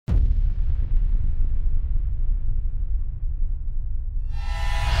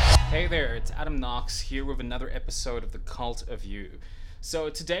there, it's Adam Knox here with another episode of The Cult of You. So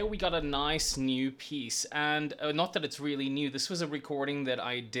today we got a nice new piece, and not that it's really new, this was a recording that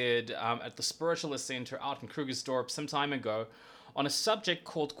I did at the Spiritualist Center out in Krugersdorp some time ago on a subject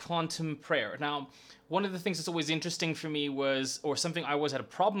called quantum prayer. Now, one of the things that's always interesting for me was, or something I always had a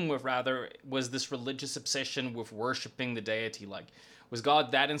problem with rather, was this religious obsession with worshiping the deity. Like, was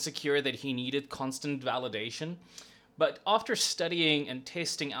God that insecure that he needed constant validation? But after studying and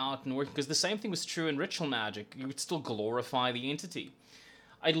testing out and working, because the same thing was true in ritual magic, you would still glorify the entity.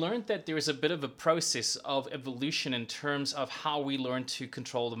 I learned that there is a bit of a process of evolution in terms of how we learn to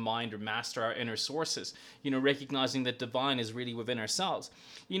control the mind or master our inner sources, recognizing that divine is really within ourselves.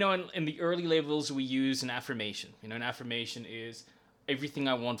 In the early levels, we use an affirmation. An affirmation is everything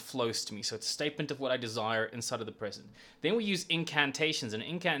I want flows to me. So it's a statement of what I desire inside of the present. Then we use incantations. An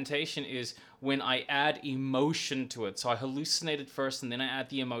incantation is when I add emotion to it. So I hallucinate it first and then I add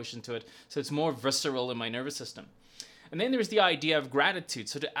the emotion to it. So it's more visceral in my nervous system. And then there's the idea of gratitude.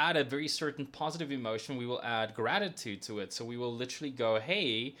 So to add a very certain positive emotion, we will add gratitude to it. So we will literally go,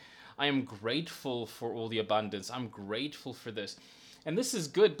 hey, I am grateful for all the abundance. I'm grateful for this. And this is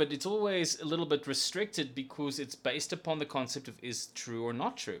good, but it's always a little bit restricted because it's based upon the concept of is true or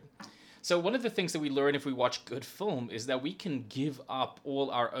not true. So one of the things that we learn if we watch good film is that we can give up all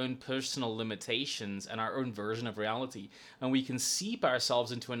our own personal limitations and our own version of reality. And we can seep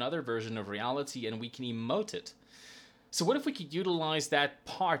ourselves into another version of reality and we can emote it. So what if we could utilize that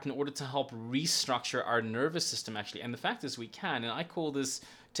part in order to help restructure our nervous system, actually? And the fact is we can, and I call this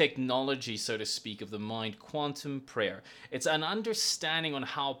technology, so to speak, of the mind, quantum prayer. It's an understanding on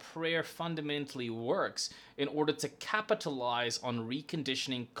how prayer fundamentally works in order to capitalize on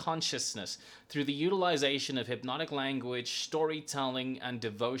reconditioning consciousness through the utilization of hypnotic language, storytelling, and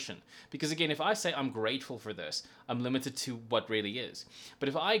devotion. Because again, if I say I'm grateful for this, I'm limited to what really is. But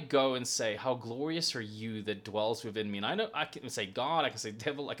if I go and say, how glorious are you that dwells within me, and I know I can say God, I can say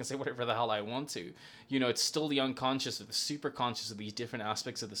devil, I can say whatever the hell I want to, it's still the unconscious or the superconscious of these different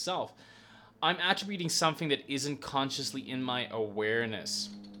aspects of the self. I'm attributing something that isn't consciously in my awareness.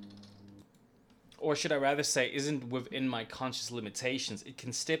 Or should I rather say, isn't within my conscious limitations. It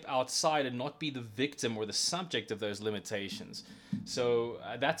can step outside and not be the victim or the subject of those limitations. So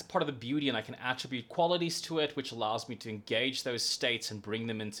that's part of the beauty, and I can attribute qualities to it, which allows me to engage those states and bring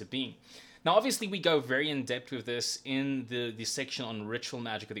them into being. Now, obviously, we go very in-depth with this in the section on ritual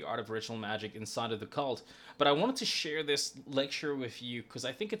magic, or the art of ritual magic inside of the cult. But I wanted to share this lecture with you because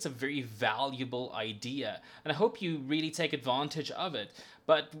I think it's a very valuable idea. And I hope you really take advantage of it.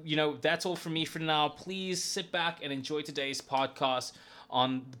 But, that's all from me for now. Please sit back and enjoy today's podcast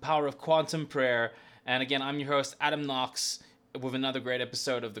on the power of quantum prayer. And again, I'm your host, Adam Knox, with another great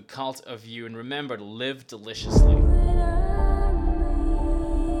episode of The Cult of You. And remember to live deliciously.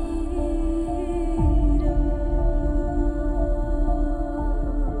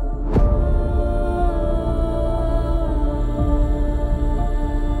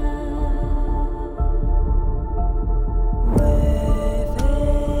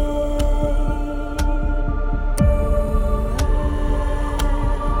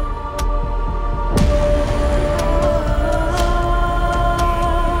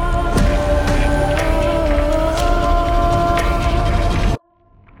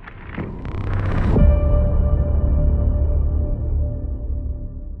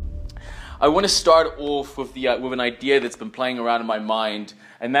 I want to start off with with an idea that's been playing around in my mind,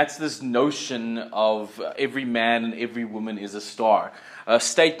 and that's this notion of every man and every woman is a star. A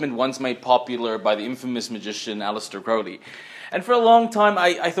statement once made popular by the infamous magician Aleister Crowley. And for a long time,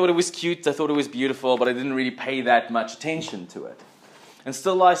 I thought it was cute, I thought it was beautiful, but I didn't really pay that much attention to it.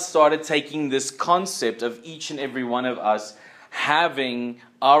 Until I started taking this concept of each and every one of us having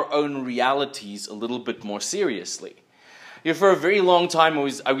our own realities a little bit more seriously. For a very long time,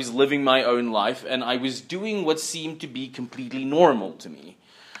 I was living my own life, and I was doing what seemed to be completely normal to me.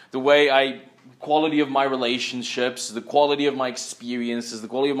 The quality of my relationships, the quality of my experiences, the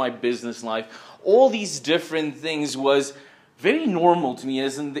quality of my business life, all these different things was very normal to me,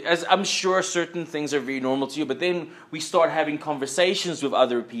 as I'm sure certain things are very normal to you, but then we start having conversations with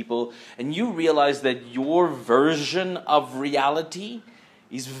other people, and you realize that your version of reality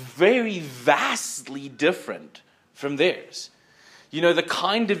is very vastly different from theirs. The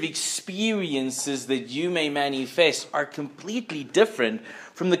kind of experiences that you may manifest are completely different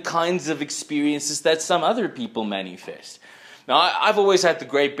from the kinds of experiences that some other people manifest. Now, I've always had the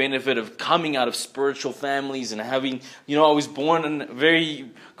great benefit of coming out of spiritual families and having, I was born in a very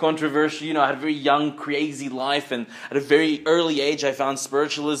controversial, I had a very young, crazy life, and at a very early age I found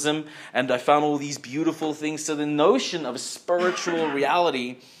spiritualism, and I found all these beautiful things. So the notion of spiritual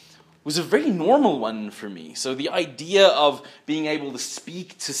reality was a very normal one for me. So the idea of being able to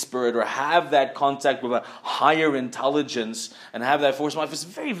speak to spirit or have that contact with a higher intelligence and have that force in life is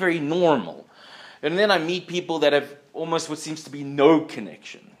very, very normal. And then I meet people that have almost what seems to be no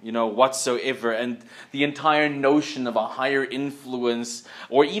connection, whatsoever. And the entire notion of a higher influence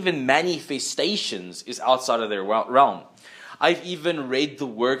or even manifestations is outside of their realm. I've even read the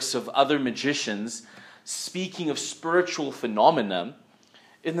works of other magicians speaking of spiritual phenomena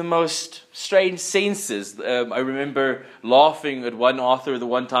in the most strange senses. I remember laughing at one author the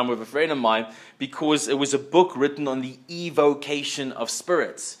one time with a friend of mine because it was a book written on the evocation of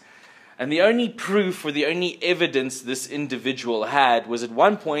spirits. And the only proof or the only evidence this individual had was at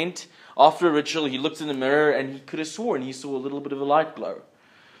one point, after a ritual, he looked in the mirror and he could have sworn he saw a little bit of a light glow.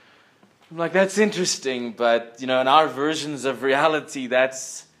 I'm like, that's interesting, but in our versions of reality,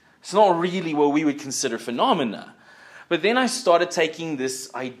 it's not really what we would consider phenomena. But then I started taking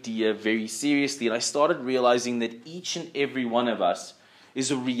this idea very seriously, and I started realizing that each and every one of us is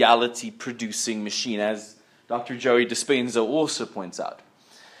a reality-producing machine, as Dr. Joey Dispenza also points out.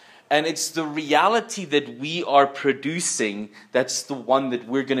 And it's the reality that we are producing that's the one that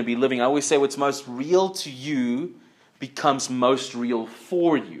we're going to be living. I always say what's most real to you becomes most real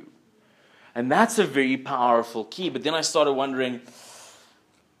for you. And that's a very powerful key. But then I started wondering,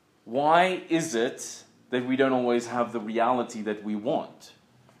 why is it that we don't always have the reality that we want?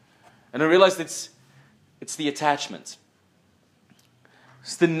 And I realized it's the attachment.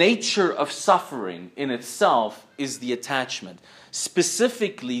 It's the nature of suffering in itself is the attachment.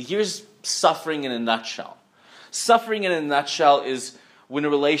 Specifically, here's suffering in a nutshell. Suffering in a nutshell is when a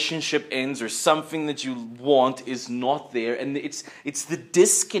relationship ends or something that you want is not there, and it's the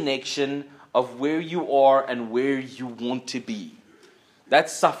disconnection of where you are and where you want to be.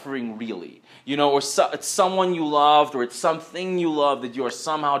 That's suffering really. Or it's someone you loved or it's something you love that you are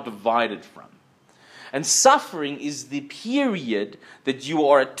somehow divided from. And suffering is the period that you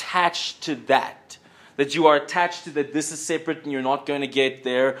are attached to that you are attached to that this is separate and you're not going to get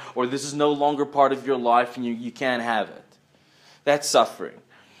there, or this is no longer part of your life and you can't have it. That's suffering.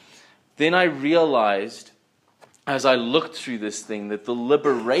 Then I realized, as I looked through this thing, that the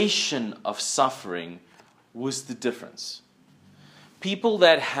liberation of suffering was the difference. People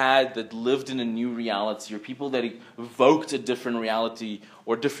that lived in a new reality, or people that evoked a different reality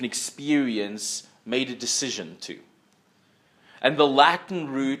or different experience, made a decision to. And the Latin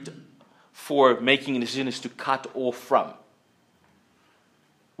root for making a decision is to cut off from,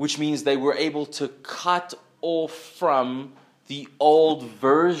 which means they were able to cut off from the old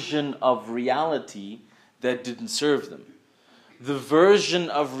version of reality that didn't serve them. The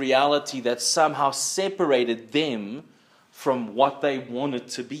version of reality that somehow separated them from what they wanted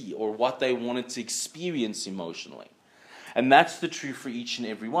to be or what they wanted to experience emotionally. And that's the truth for each and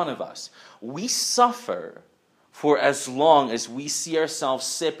every one of us. We suffer for as long as we see ourselves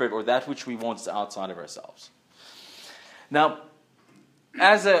separate or that which we want is outside of ourselves. Now,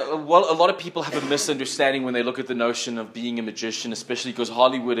 a lot of people have a misunderstanding when they look at the notion of being a magician, especially because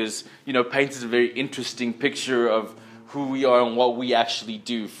Hollywood is, painted a very interesting picture of who we are and what we actually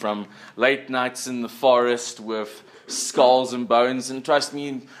do, from late nights in the forest with skulls and bones. And trust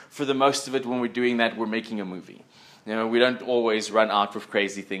me, for the most of it, when we're doing that, we're making a movie. We don't always run out with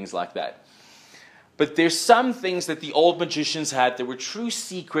crazy things like that. But there's some things that the old magicians had that were true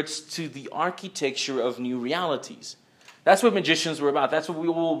secrets to the architecture of new realities. That's what magicians were about. That's what we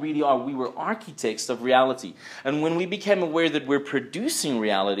all really are. We were architects of reality. And when we became aware that we're producing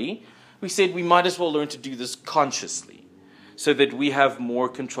reality, we said we might as well learn to do this consciously so that we have more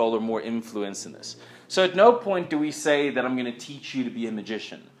control or more influence in this. So at no point do we say that I'm going to teach you to be a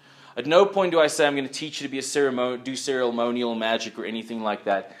magician. At no point do I say I'm going to teach you to be do ceremonial magic or anything like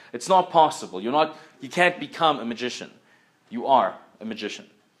that. It's not possible. You can't become a magician. You are a magician.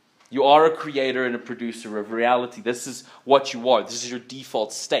 You are a creator and a producer of reality. This is what you are. This is your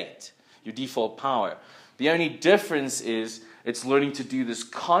default state, your default power. The only difference is it's learning to do this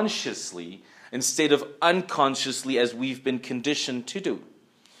consciously instead of unconsciously as we've been conditioned to do.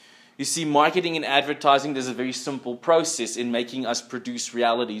 You see, marketing and advertising, there's a very simple process in making us produce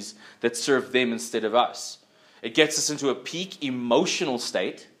realities that serve them instead of us. It gets us into a peak emotional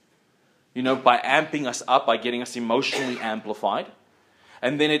state, by amping us up, by getting us emotionally amplified.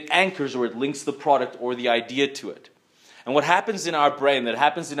 And then it anchors or it links the product or the idea to it. And what happens in our brain, that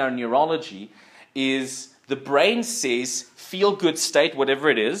happens in our neurology, is the brain says, feel-good state, whatever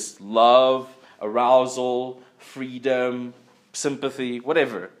it is, love, arousal, freedom, sympathy,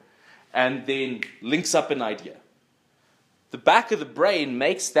 whatever, and then links up an idea. The back of the brain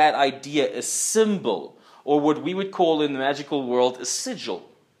makes that idea a symbol, or what we would call in the magical world a sigil.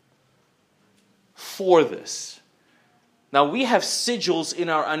 for this. Now, we have sigils in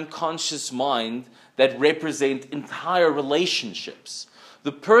our unconscious mind that represent entire relationships.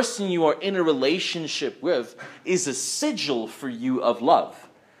 The person you are in a relationship with is a sigil for you of love,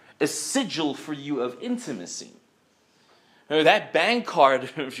 a sigil for you of intimacy. Now, that bank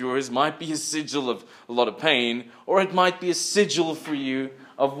card of yours might be a sigil of a lot of pain, or it might be a sigil for you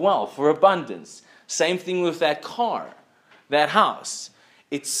of wealth or abundance. Same thing with that car, that house.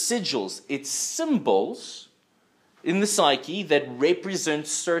 It's sigils, it's symbols in the psyche that represent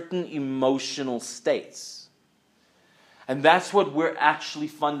certain emotional states. And that's what we're actually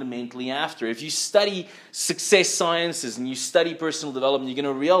fundamentally after. If you study success sciences and you study personal development, you're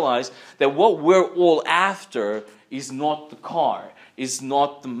going to realize that what we're all after is not the car, is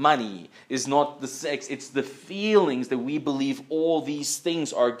not the money, is not the sex. It's the feelings that we believe all these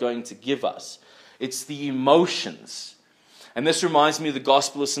things are going to give us. It's the emotions. And this reminds me of the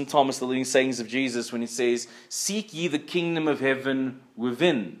Gospel of St. Thomas, the Living Sayings of Jesus, when he says, "Seek ye the kingdom of heaven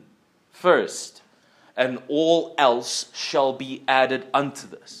within first, and all else shall be added unto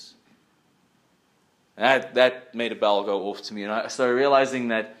this." That made a bell go off to me. And I started realizing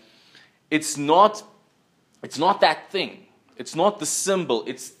that it's not that thing. It's not the symbol.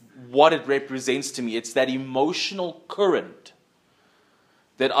 It's what it represents to me. It's that emotional current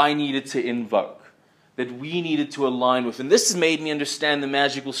that I needed to invoke, that we needed to align with. And this has made me understand the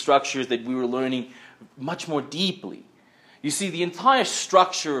magical structures that we were learning much more deeply. You see, the entire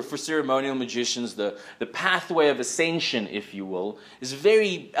structure for ceremonial magicians, the pathway of ascension, if you will, is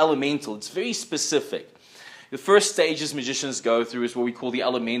very elemental. It's very specific. The first stages magicians go through is what we call the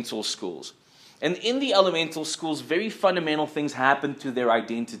elemental schools. And in the elemental schools, very fundamental things happen to their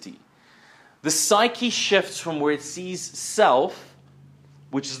identity. The psyche shifts from where it sees self,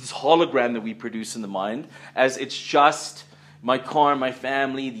 which is this hologram that we produce in the mind, as it's just my car, my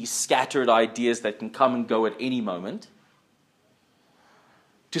family, these scattered ideas that can come and go at any moment,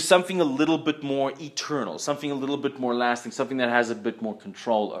 to something a little bit more eternal, something a little bit more lasting, something that has a bit more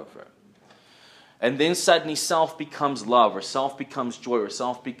control over. And then suddenly self becomes love, or self becomes joy, or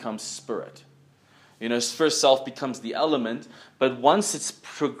self becomes spirit. First self becomes the element, but once it's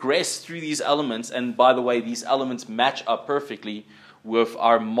progressed through these elements, and by the way, these elements match up perfectly with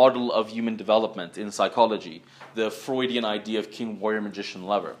our model of human development in psychology, the Freudian idea of king, warrior, magician,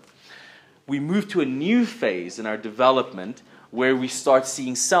 lover. We move to a new phase in our development where we start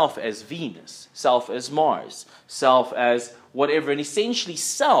seeing self as Venus, self as Mars, self as whatever, and essentially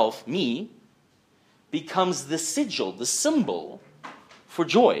self, me, becomes the sigil, the symbol for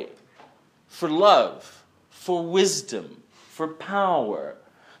joy, for love, for wisdom, for power.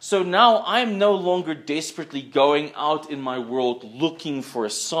 So now I'm no longer desperately going out in my world looking for a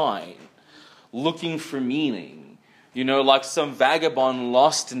sign, looking for meaning. Like some vagabond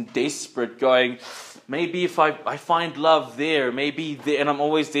lost and desperate going, maybe if I find love there, maybe there, and I'm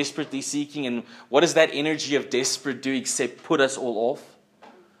always desperately seeking. And what does that energy of desperate do except put us all off?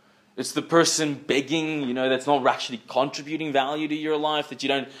 It's the person begging, that's not actually contributing value to your life, that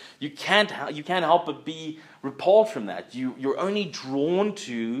you can't help but be repelled from that. You're only drawn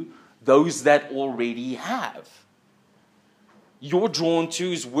to those that already have. We're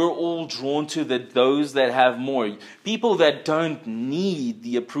all drawn to those that have more. People that don't need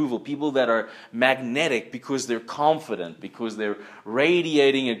the approval, people that are magnetic because they're confident, because they're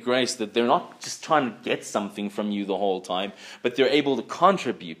radiating a grace, that they're not just trying to get something from you the whole time, but they're able to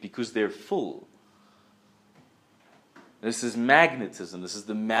contribute because they're full. This is magnetism. This is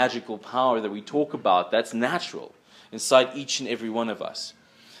the magical power that we talk about. That's natural inside each and every one of us.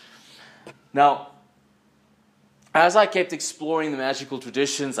 Now, as I kept exploring the magical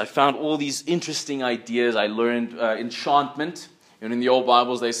traditions, I found all these interesting ideas. I learned enchantment. And in the old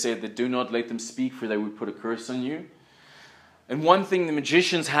Bibles, they said that do not let them speak, for they would put a curse on you. And one thing the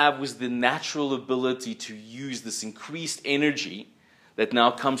magicians have was the natural ability to use this increased energy that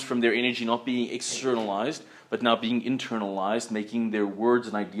now comes from their energy not being externalized, but now being internalized, making their words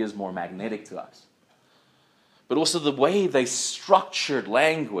and ideas more magnetic to us. But also the way they structured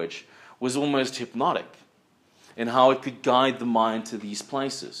language was almost hypnotic, and how it could guide the mind to these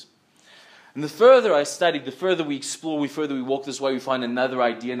places. And the further I studied, the further we explore, the further we walk this way, we find another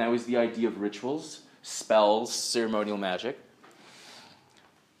idea, and that was the idea of rituals, spells, ceremonial magic.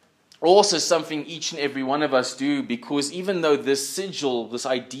 Also something each and every one of us do, because even though this sigil, this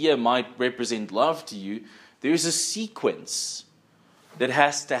idea might represent love to you, there's a sequence that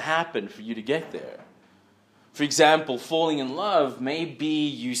has to happen for you to get there. For example, falling in love, maybe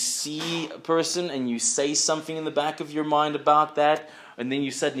you see a person and you say something in the back of your mind about that, and then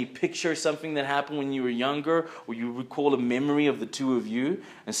you suddenly picture something that happened when you were younger, or you recall a memory of the two of you,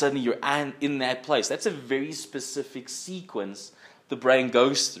 and suddenly you're in that place. That's a very specific sequence the brain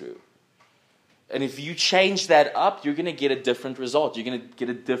goes through. And if you change that up, you're going to get a different result. You're going to get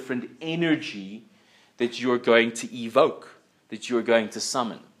a different energy that you're going to evoke, that you're going to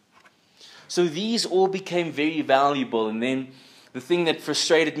summon. So these all became very valuable. And then the thing that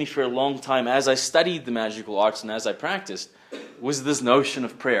frustrated me for a long time as I studied the magical arts and as I practiced was this notion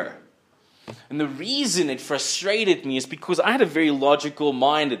of prayer. And the reason it frustrated me is because I had a very logical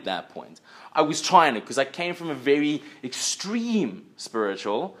mind at that point. I was trying it because I came from a very extreme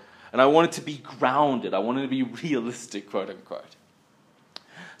spiritual, and I wanted to be grounded. I wanted to be realistic, quote unquote.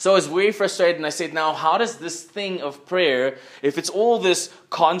 So I was very frustrated, and I said, now how does this thing of prayer, if it's all this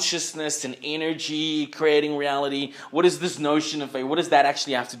consciousness and energy creating reality, what is this notion of faith? What does that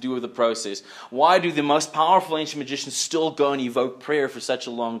actually have to do with the process? Why do the most powerful ancient magicians still go and evoke prayer for such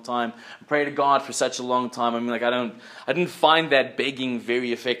a long time, pray to God for such a long time? I mean, like, I didn't find that begging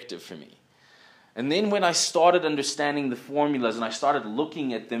very effective for me. And then when I started understanding the formulas and I started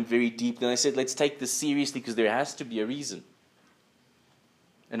looking at them very deeply, and I said, let's take this seriously because there has to be a reason.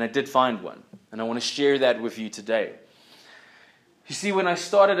 And I did find one. And I want to share that with you today. You see, when I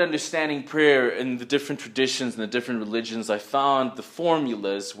started understanding prayer in the different traditions and the different religions, I found the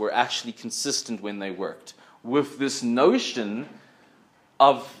formulas were actually consistent when they worked with this notion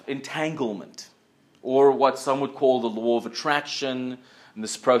of entanglement, or what some would call the law of attraction, and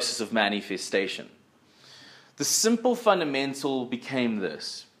this process of manifestation. The simple fundamental became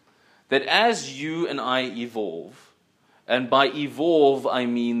this, that as you and I evolve, and by evolve, I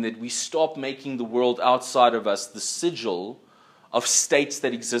mean that we stop making the world outside of us the sigil of states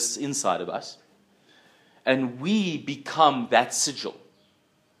that exists inside of us, and we become that sigil.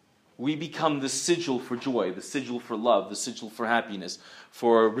 We become the sigil for joy, the sigil for love, the sigil for happiness,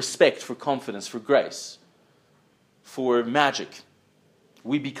 for respect, for confidence, for grace, for magic.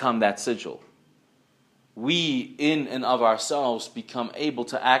 We become that sigil. We, in and of ourselves, become able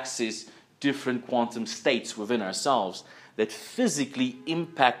to access different quantum states within ourselves that physically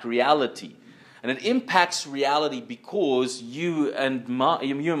impact reality. And it impacts reality because you and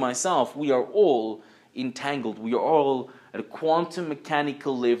myself, we are all entangled. We are all at a quantum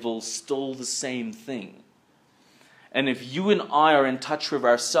mechanical level still the same thing. And if you and I are in touch with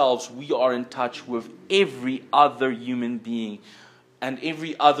ourselves, we are in touch with every other human being and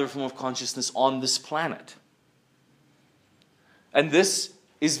every other form of consciousness on this planet. And this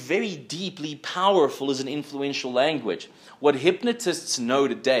is very deeply powerful as an influential language. What hypnotists know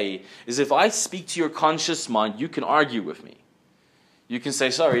today is if I speak to your conscious mind, you can argue with me. You can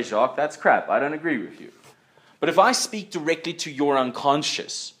say, sorry, Jacques, that's crap. I don't agree with you. But if I speak directly to your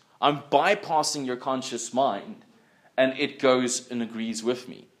unconscious, I'm bypassing your conscious mind, and it goes and agrees with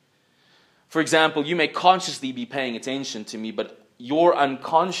me. For example, you may consciously be paying attention to me, but your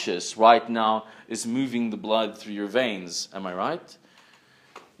unconscious right now is moving the blood through your veins. Am I right?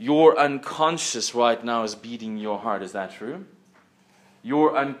 Your unconscious right now is beating your heart. Is that true?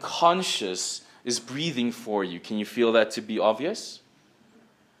 Your unconscious is breathing for you. Can you feel that to be obvious?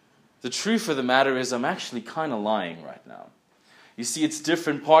 The truth of the matter is I'm actually kind of lying right now. You see, it's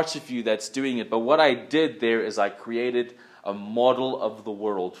different parts of you that's doing it. But what I did there is I created a model of the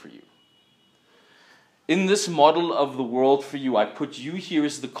world for you. In this model of the world for you, I put you here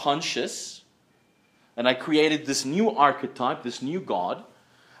as the conscious. And I created this new archetype, this new God.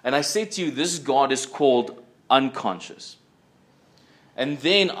 And I said to you, this God is called unconscious. And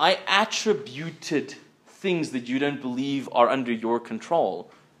then I attributed things that you don't believe are under your control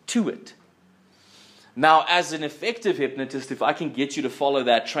to it. Now, as an effective hypnotist, if I can get you to follow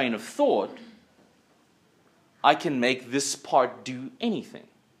that train of thought, I can make this part do anything.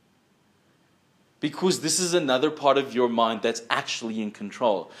 Because this is another part of your mind that's actually in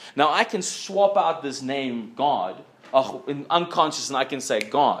control. Now, I can swap out this name, God, in unconscious, and I can say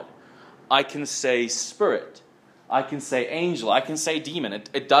God. I can say spirit. I can say angel. I can say demon.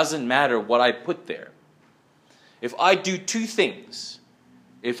 It doesn't matter what I put there. If I do two things,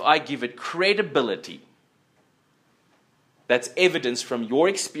 if I give it credibility, that's evidence from your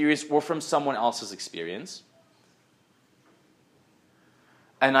experience or from someone else's experience,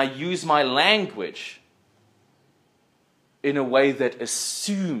 and I use my language in a way that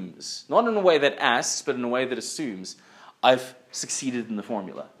assumes, not in a way that asks, but in a way that assumes, I've succeeded in the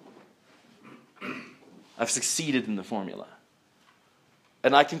formula. I've succeeded in the formula.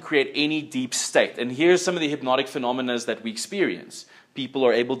 And I can create any deep state. And here's some of the hypnotic phenomena that we experience. People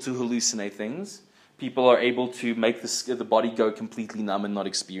are able to hallucinate things. People are able to make the body go completely numb and not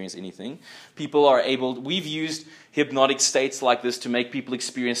experience anything. People are able, we've used hypnotic states like this to make people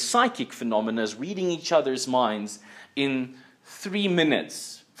experience psychic phenomena, reading each other's minds in 3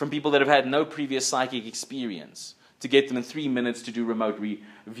 minutes from people that have had no previous psychic experience, to get them in 3 minutes to do remote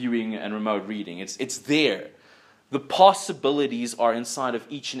viewing and remote reading. It's there. The possibilities are inside of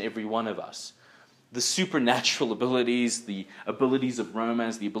each and every one of us. The supernatural abilities, the abilities of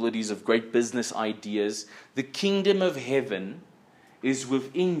romance, the abilities of great business ideas. The kingdom of heaven is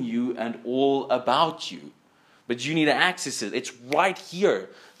within you and all about you. But you need to access it. It's right here.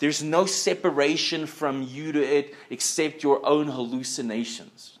 There's no separation from you to it except your own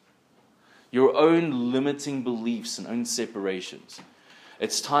hallucinations, your own limiting beliefs and own separations.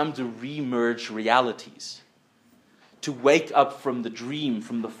 It's time to re-merge realities, to wake up from the dream,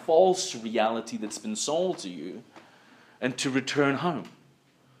 from the false reality that's been sold to you, and to return home.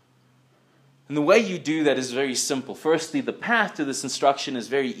 And the way you do that is very simple. Firstly, the path to this instruction is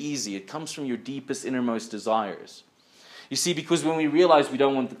very easy. It comes from your deepest, innermost desires. You see, because when we realize we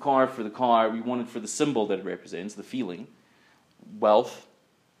don't want the car for the car, we want it for the symbol that it represents, the feeling, wealth,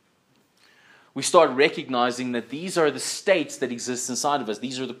 we start recognizing that these are the states that exist inside of us.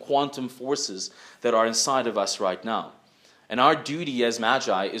 These are the quantum forces that are inside of us right now. And our duty as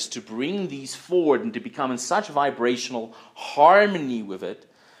Magi is to bring these forward and to become in such vibrational harmony with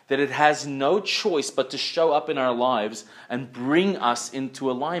it that it has no choice but to show up in our lives and bring us into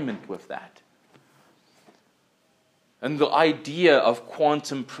alignment with that. And the idea of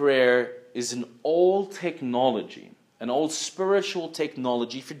quantum prayer is an old technology, an old spiritual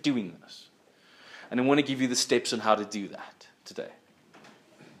technology for doing this. And I want to give you the steps on how to do that today.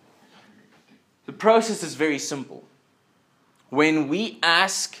 The process is very simple. When we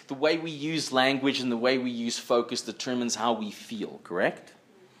ask, the way we use language and the way we use focus determines how we feel, correct?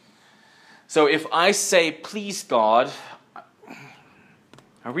 So if I say, please God,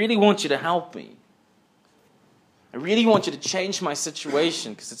 I really want you to help me. I really want you to change my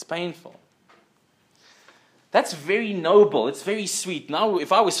situation because it's painful. That's very noble. It's very sweet. Now,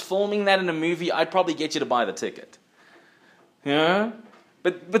 if I was filming that in a movie, I'd probably get you to buy the ticket. Yeah?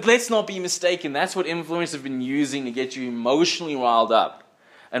 But let's not be mistaken. That's what influencers have been using to get you emotionally riled up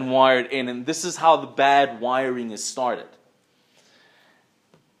and wired in. And this is how the bad wiring is started.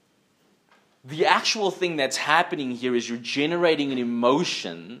 The actual thing that's happening here is you're generating an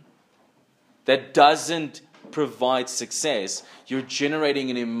emotion that doesn't provide success. You're generating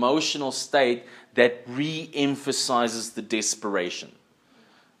an emotional state that re-emphasizes the desperation,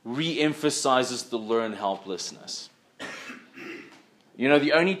 re-emphasizes the learned helplessness. You know,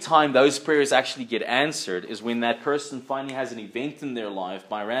 the only time those prayers actually get answered is when that person finally has an event in their life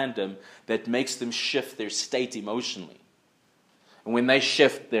by random that makes them shift their state emotionally. And when they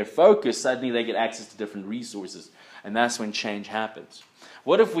shift their focus, suddenly they get access to different resources. And that's when change happens.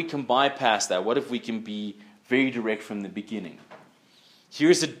 What if we can bypass that? What if we can be very direct from the beginning?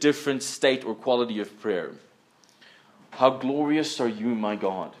 Here's a different state or quality of prayer. How glorious are you, my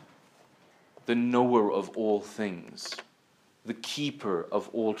God, the knower of all things, the keeper of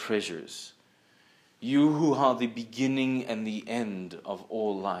all treasures, you who are the beginning and the end of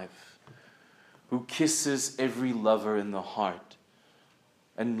all life, who kisses every lover in the heart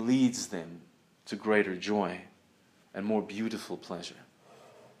and leads them to greater joy and more beautiful pleasure,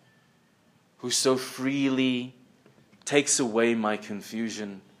 who so freely takes away my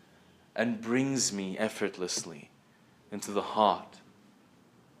confusion and brings me effortlessly into the heart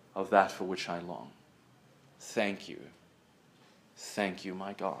of that for which I long. Thank you. Thank you,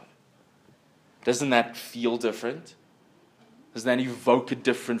 my God. Doesn't that feel different? Doesn't that evoke a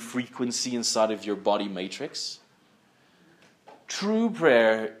different frequency inside of your body matrix? True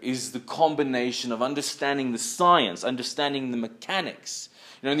prayer is the combination of understanding the science, understanding the mechanics.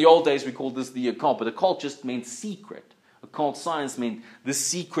 You know, in the old days we called this the occult, but occult just meant secret. Occult science meant the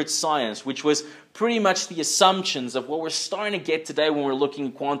secret science, which was pretty much the assumptions of what we're starting to get today when we're looking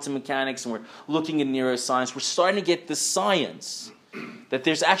at quantum mechanics and we're looking at neuroscience. We're starting to get the science, that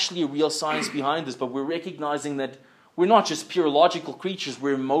there's actually a real science behind this, but we're recognizing that we're not just pure logical creatures,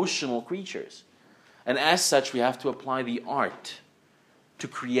 we're emotional creatures. And as such, we have to apply the art to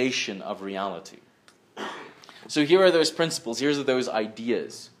creation of reality. So here are those principles, here are those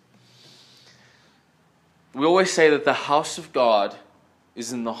ideas. We always say that the house of God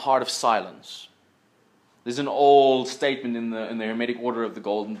is in the heart of silence. There's an old statement in the Hermetic Order of the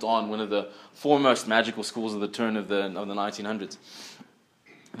Golden Dawn, one of the foremost magical schools of the turn of the 1900s,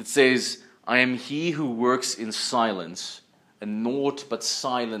 that says, I am he who works in silence, and naught but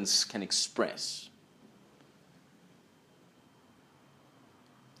silence can express.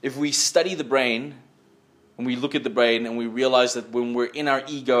 If we study the brain And we look at the brain and we realize that when we're in our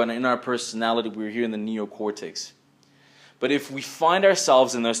ego and in our personality, we're here in the neocortex. But if we find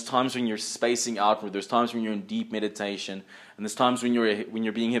ourselves in those times when you're spacing outward, those times when you're in deep meditation, and those times when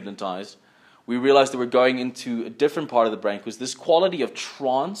you're being hypnotized, we realize that we're going into a different part of the brain, because this quality of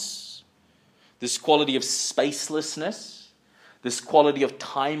trance, this quality of spacelessness, this quality of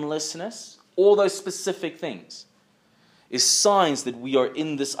timelessness, all those specific things, is signs that we are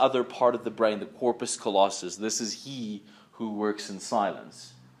in this other part of the brain, the corpus callosum. This is he who works in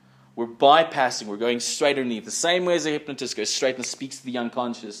silence. We're bypassing, we're going straight underneath. The same way as a hypnotist goes straight and speaks to the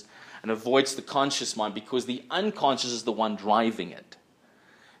unconscious and avoids the conscious mind, because the unconscious is the one driving it.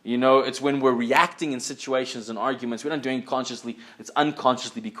 You know, it's when we're reacting in situations and arguments, we're not doing it consciously, it's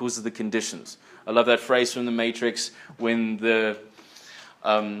unconsciously because of the conditions. I love that phrase from The Matrix when the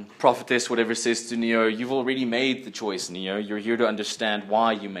prophetess, whatever, says to Neo, you've already made the choice, Neo. You're here to understand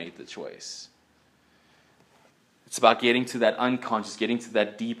why you made the choice. It's about getting to that unconscious, getting to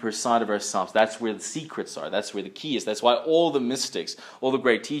that deeper side of ourselves. That's where the secrets are. That's where the key is. That's why all the mystics, all the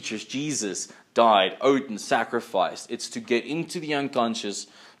great teachers, Jesus died, Odin sacrificed. It's to get into the unconscious,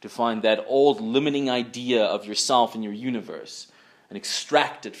 to find that old limiting idea of yourself and your universe and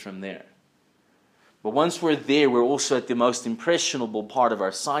extract it from there. But once we're there, we're also at the most impressionable part of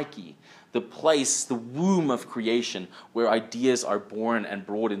our psyche, the place, the womb of creation, where ideas are born and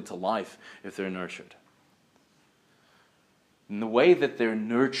brought into life if they're nurtured. And the way that they're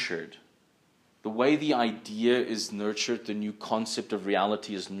nurtured, the way the idea is nurtured, the new concept of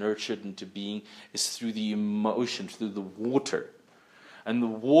reality is nurtured into being, is through the emotion, through the water. And the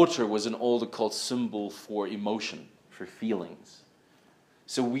water was an old occult symbol for emotion, for feelings.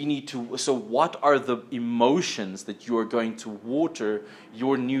 So what are the emotions that you are going to water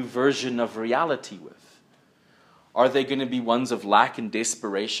your new version of reality with? Are they going to be ones of lack and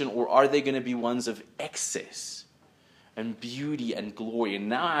desperation, or are they going to be ones of excess and beauty and glory? And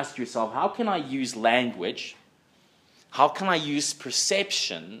now ask yourself, how can I use language? How can I use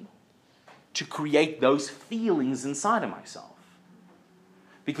perception to create those feelings inside of myself?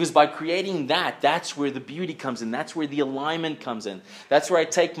 Because by creating that, that's where the beauty comes in. That's where the alignment comes in. That's where I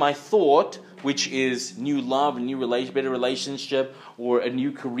take my thought, which is new love, a new better relationship, or a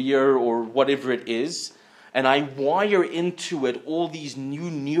new career, or whatever it is, and I wire into it all these new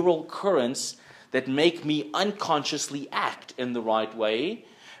neural currents that make me unconsciously act in the right way,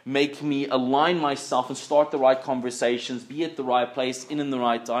 make me align myself and start the right conversations, be at the right place, in the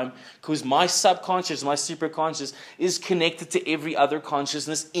right time, because my subconscious, my superconscious, is connected to every other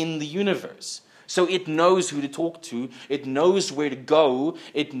consciousness in the universe. So it knows who to talk to, it knows where to go,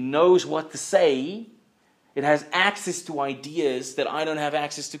 it knows what to say, it has access to ideas that I don't have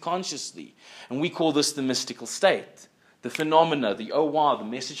access to consciously. And we call this the mystical state, the phenomena, the oh wow, the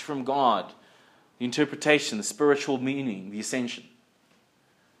message from God, the interpretation, the spiritual meaning, the ascension.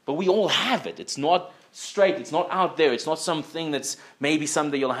 But we all have it. It's not straight. It's not out there. It's not something that's maybe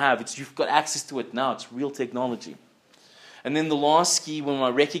someday you'll have. You've got access to it now. It's real technology. And then the last key, when I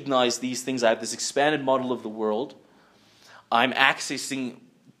recognize these things, I have this expanded model of the world. I'm accessing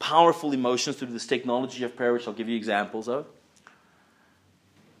powerful emotions through this technology of prayer, which I'll give you examples of.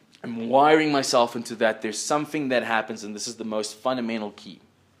 I'm wiring myself into that. There's something that happens, and this is the most fundamental key.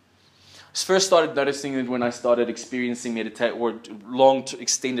 I first started noticing it when I started experiencing meditation or long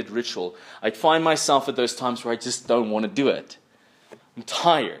extended ritual. I'd find myself at those times where I just don't want to do it. I'm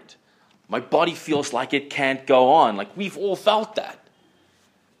tired. My body feels like it can't go on. Like we've all felt that.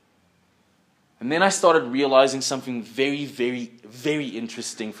 And then I started realizing something very, very, very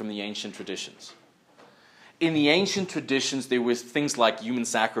interesting from the ancient traditions. In the ancient traditions, there was things like human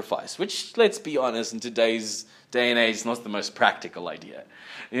sacrifice, which, let's be honest, in today's day and age, is not the most practical idea.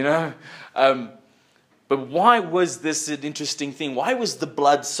 You know? But why was this an interesting thing? Why was the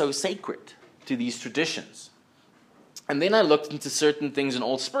blood so sacred to these traditions? And then I looked into certain things in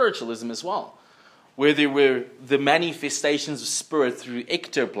old spiritualism as well, where there were the manifestations of spirit through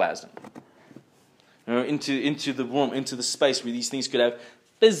ectoplasm. You know, into the room, into the space where these things could have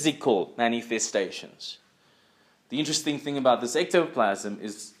physical manifestations. The interesting thing about this ectoplasm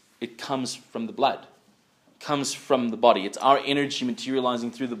is it comes from the blood. Comes from the body. It's our energy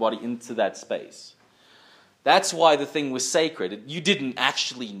materializing through the body into that space. That's why the thing was sacred. You didn't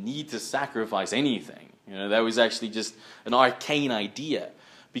actually need to sacrifice anything. You know, that was actually just an arcane idea,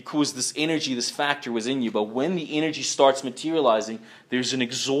 because this energy, this factor was in you. But when the energy starts materializing, there's an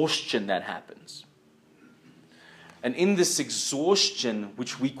exhaustion that happens. And in this exhaustion,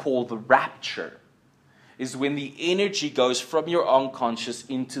 which we call the rapture, is when the energy goes from your unconscious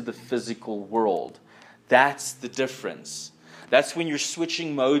into the physical world. That's the difference. That's when you're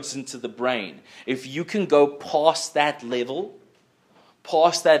switching modes into the brain. If you can go past that level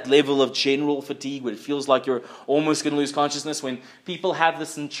of general fatigue where it feels like you're almost going to lose consciousness, when people have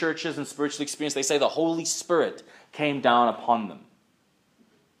this in churches and spiritual experience, they say the Holy Spirit came down upon them.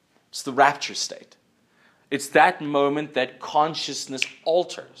 It's the rapture state. It's that moment that consciousness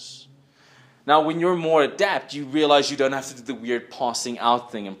alters. Now, when you're more adept, you realize you don't have to do the weird passing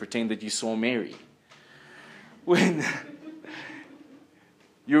out thing and pretend that you saw Mary. When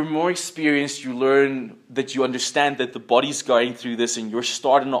you're more experienced, you learn that you understand that the body's going through this and you're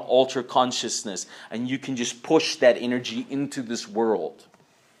starting to alter consciousness and you can just push that energy into this world.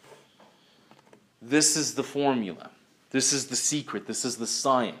 This is the formula. This is the secret. This is the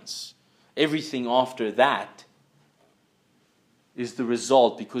science. Everything after that is the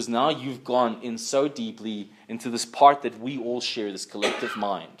result, because now you've gone in so deeply into this part that we all share, this collective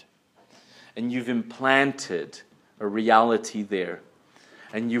mind. And you've implanted a reality there.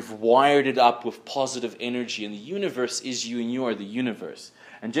 And you've wired it up with positive energy. And the universe is you and you are the universe.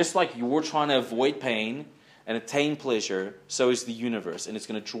 And just like you're trying to avoid pain and attain pleasure, so is the universe. And it's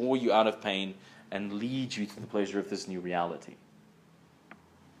going to draw you out of pain and lead you to the pleasure of this new reality.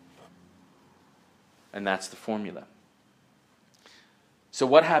 And that's the formula. So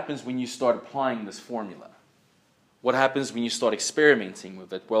what happens when you start applying this formula? What happens when you start experimenting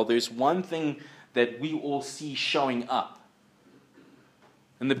with it? Well, there's one thing that we all see showing up.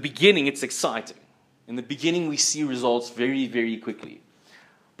 In the beginning, it's exciting. In the beginning, we see results very, very quickly.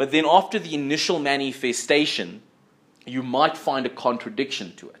 But then after the initial manifestation, you might find a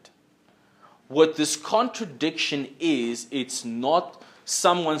contradiction to it. What this contradiction is, it's not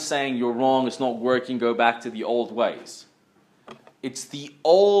someone saying you're wrong, it's not working, go back to the old ways. It's the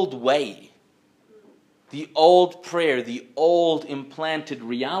old way, the old prayer, the old implanted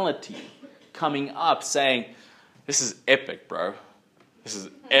reality coming up saying, this is epic, bro. This is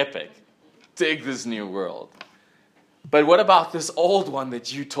epic. Dig this new world. But what about this old one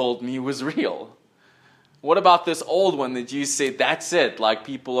that you told me was real? What about this old one that you said, that's it, like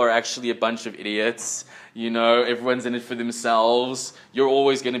people are actually a bunch of idiots, you know, everyone's in it for themselves, you're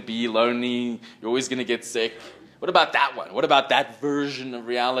always going to be lonely, you're always going to get sick. What about that one? What about that version of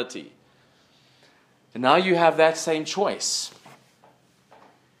reality? And now you have that same choice.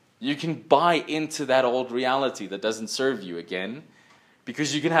 You can buy into that old reality that doesn't serve you again,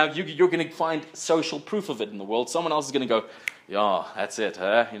 because you're going to find social proof of it in the world. Someone else is going to go, yeah, that's it,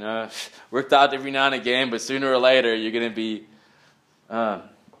 huh? You know, worked out every now and again, but sooner or later you're going to be, or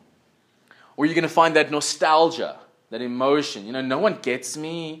you're going to find that nostalgia, that emotion. You know, no one gets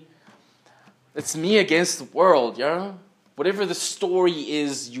me. It's me against the world, you know? Whatever the story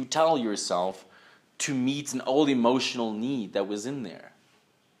is you tell yourself to meet an old emotional need that was in there.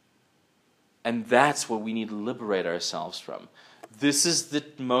 And that's what we need to liberate ourselves from. This is the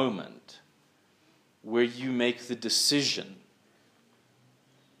moment where you make the decision,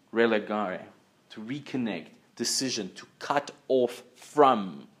 relegare, to reconnect, decision to cut off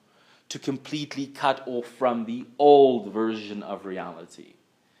from, to completely cut off from the old version of reality.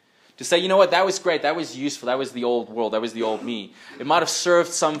 To say, you know what, that was great, that was useful, that was the old world, that was the old me. It might have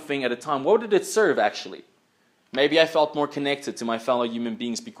served something at a time. What did it serve, actually? Maybe I felt more connected to my fellow human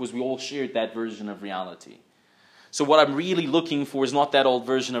beings because we all shared that version of reality. So what I'm really looking for is not that old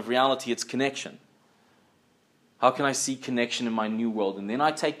version of reality, it's connection. How can I see connection in my new world? And then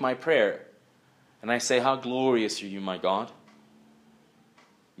I take my prayer and I say, how glorious are you, my God?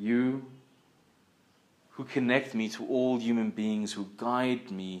 You who connect me to all human beings, who guide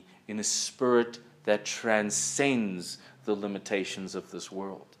me in a spirit that transcends the limitations of this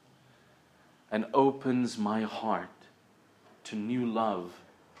world and opens my heart to new love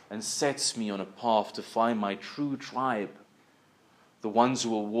and sets me on a path to find my true tribe, the ones who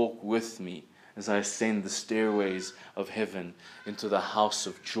will walk with me as I ascend the stairways of heaven into the house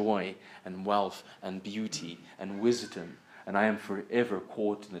of joy and wealth and beauty and wisdom, and I am forever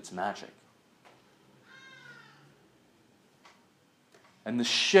caught in its magic. And the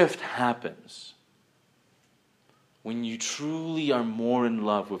shift happens when you truly are more in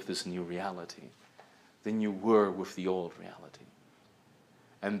love with this new reality than you were with the old reality.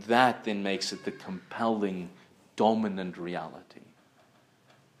 And that then makes it the compelling, dominant reality.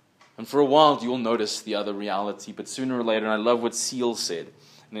 And for a while you'll notice the other reality, but sooner or later, and I love what Seal said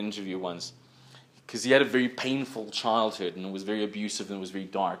in an interview once, because he had a very painful childhood and it was very abusive and it was very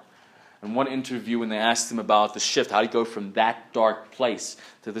dark. In one interview, when they asked him about the shift, how he go from that dark place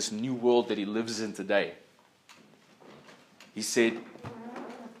to this new world that he lives in today, he said,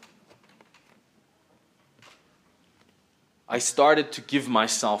 I started to give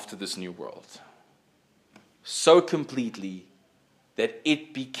myself to this new world so completely that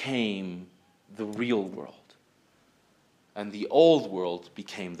it became the real world. And the old world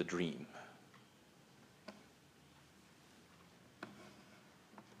became the dream.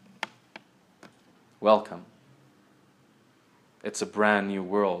 Welcome. It's a brand new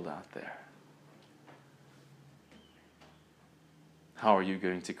world out there. How are you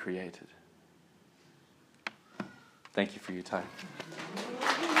going to create it? Thank you for your time.